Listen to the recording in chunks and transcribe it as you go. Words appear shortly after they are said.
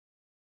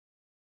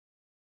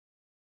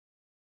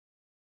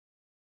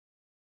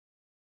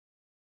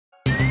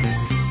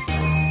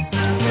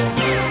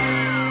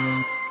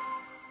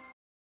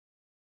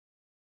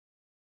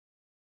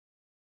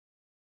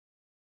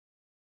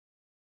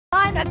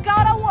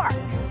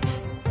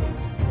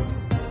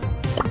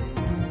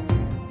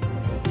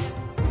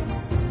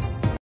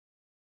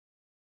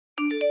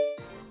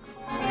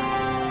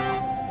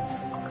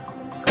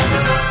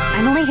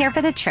here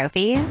for the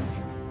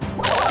trophies.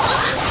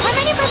 How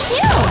many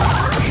perfumes?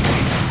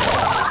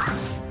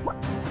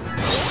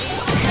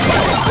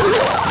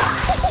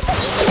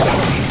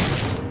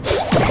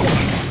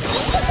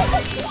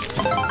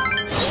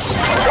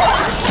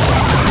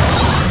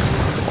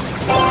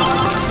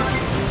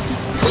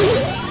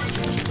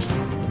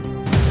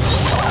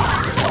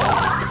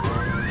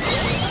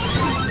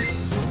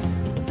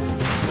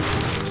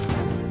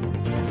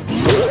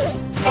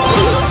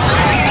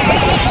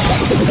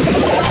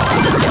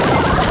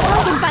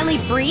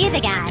 Breathe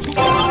again.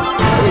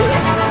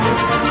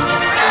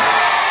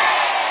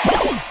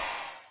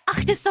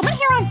 Ugh, does someone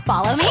here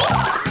unfollow me?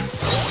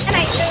 And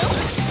I serious?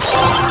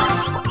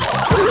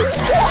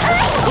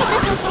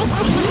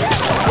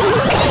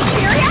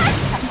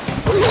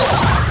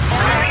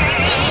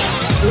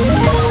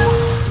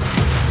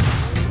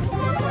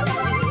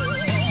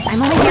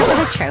 I'm only here for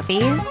the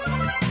trophies.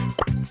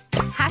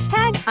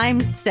 Hashtag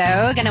I'm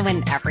so gonna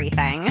win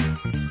everything.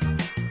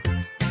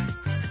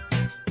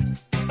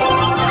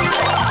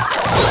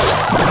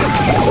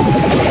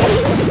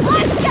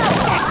 Let's go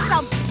kick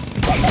some.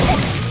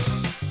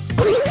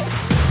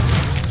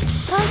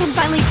 I can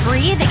finally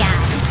breathe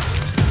again.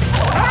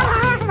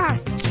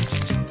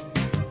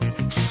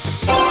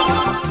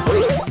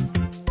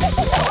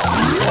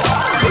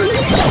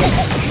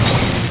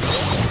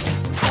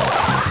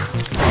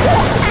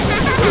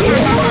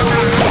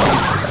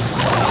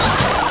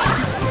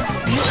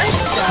 You are so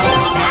bad.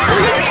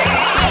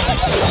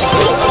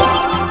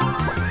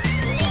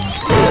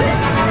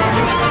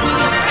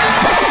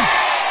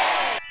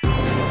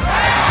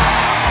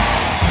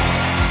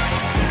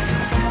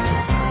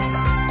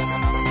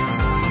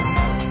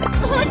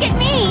 Look at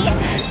me!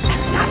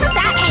 Not from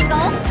that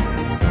angle!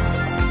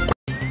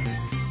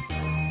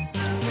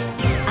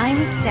 I'm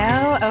so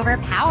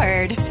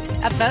overpowered.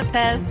 A boat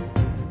says.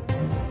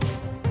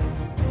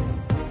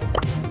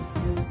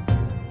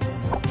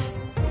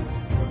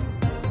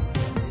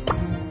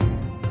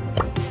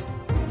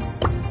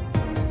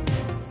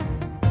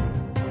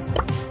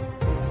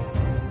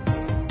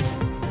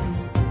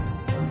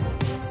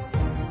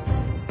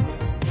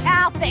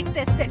 I'll fix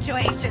this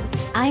situation.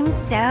 I'm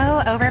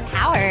so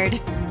overpowered.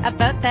 A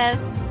boat says.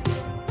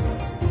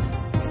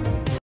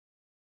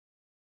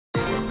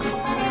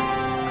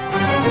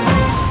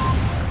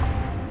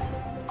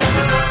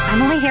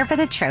 I'm only here for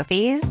the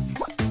trophies.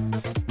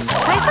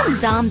 Try some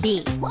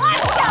zombie.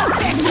 Let's go!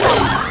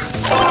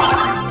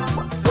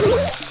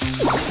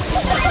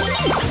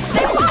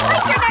 They won't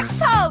like your next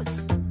pose!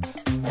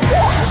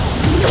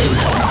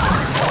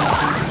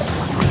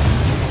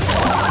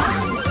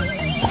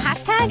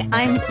 Hashtag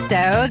I'm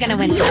so gonna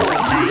win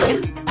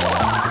everything.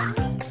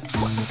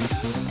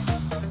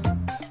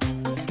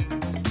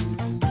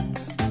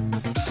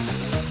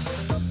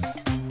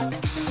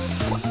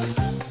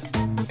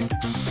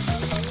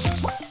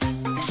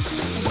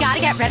 Gotta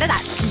get rid of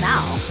that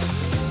smell.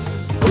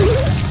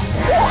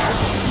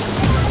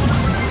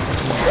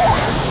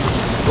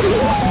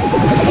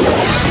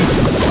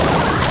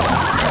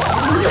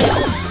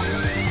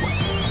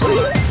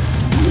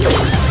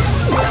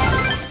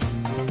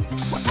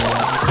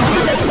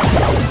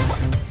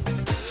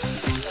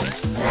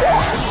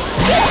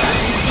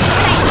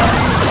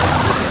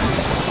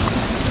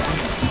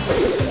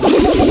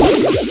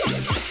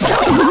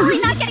 Sorry,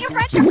 not getting a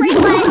friendship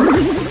bracelet.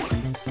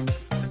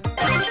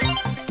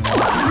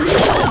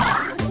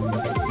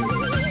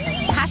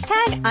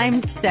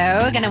 I'm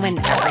so gonna win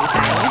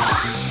everything.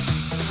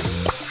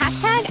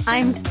 Hashtag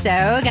I'm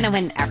so gonna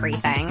win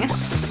everything. So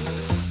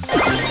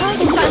I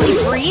can finally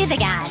breathe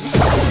again.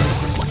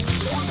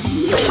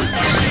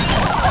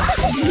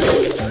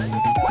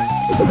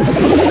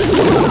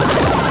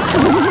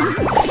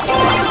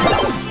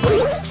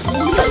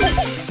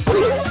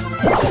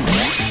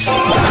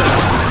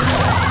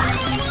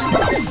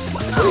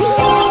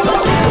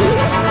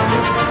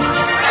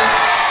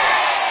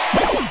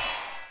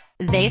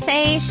 They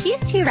say she's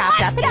too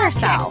wrapped up in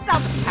herself.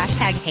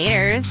 Hashtag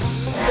haters.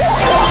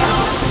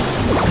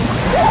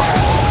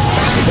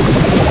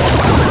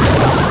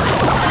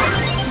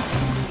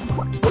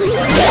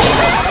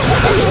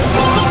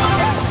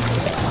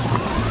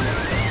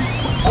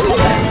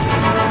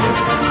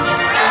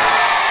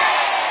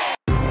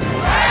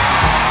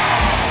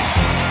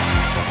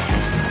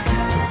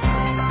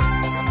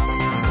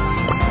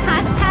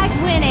 Hashtag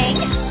winning.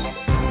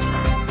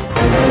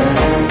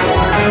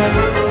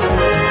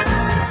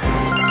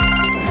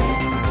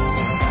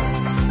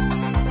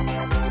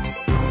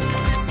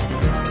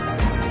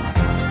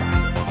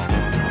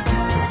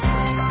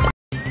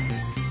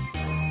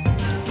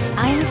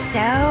 I'm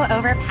so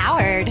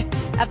overpowered.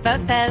 A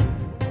boat says.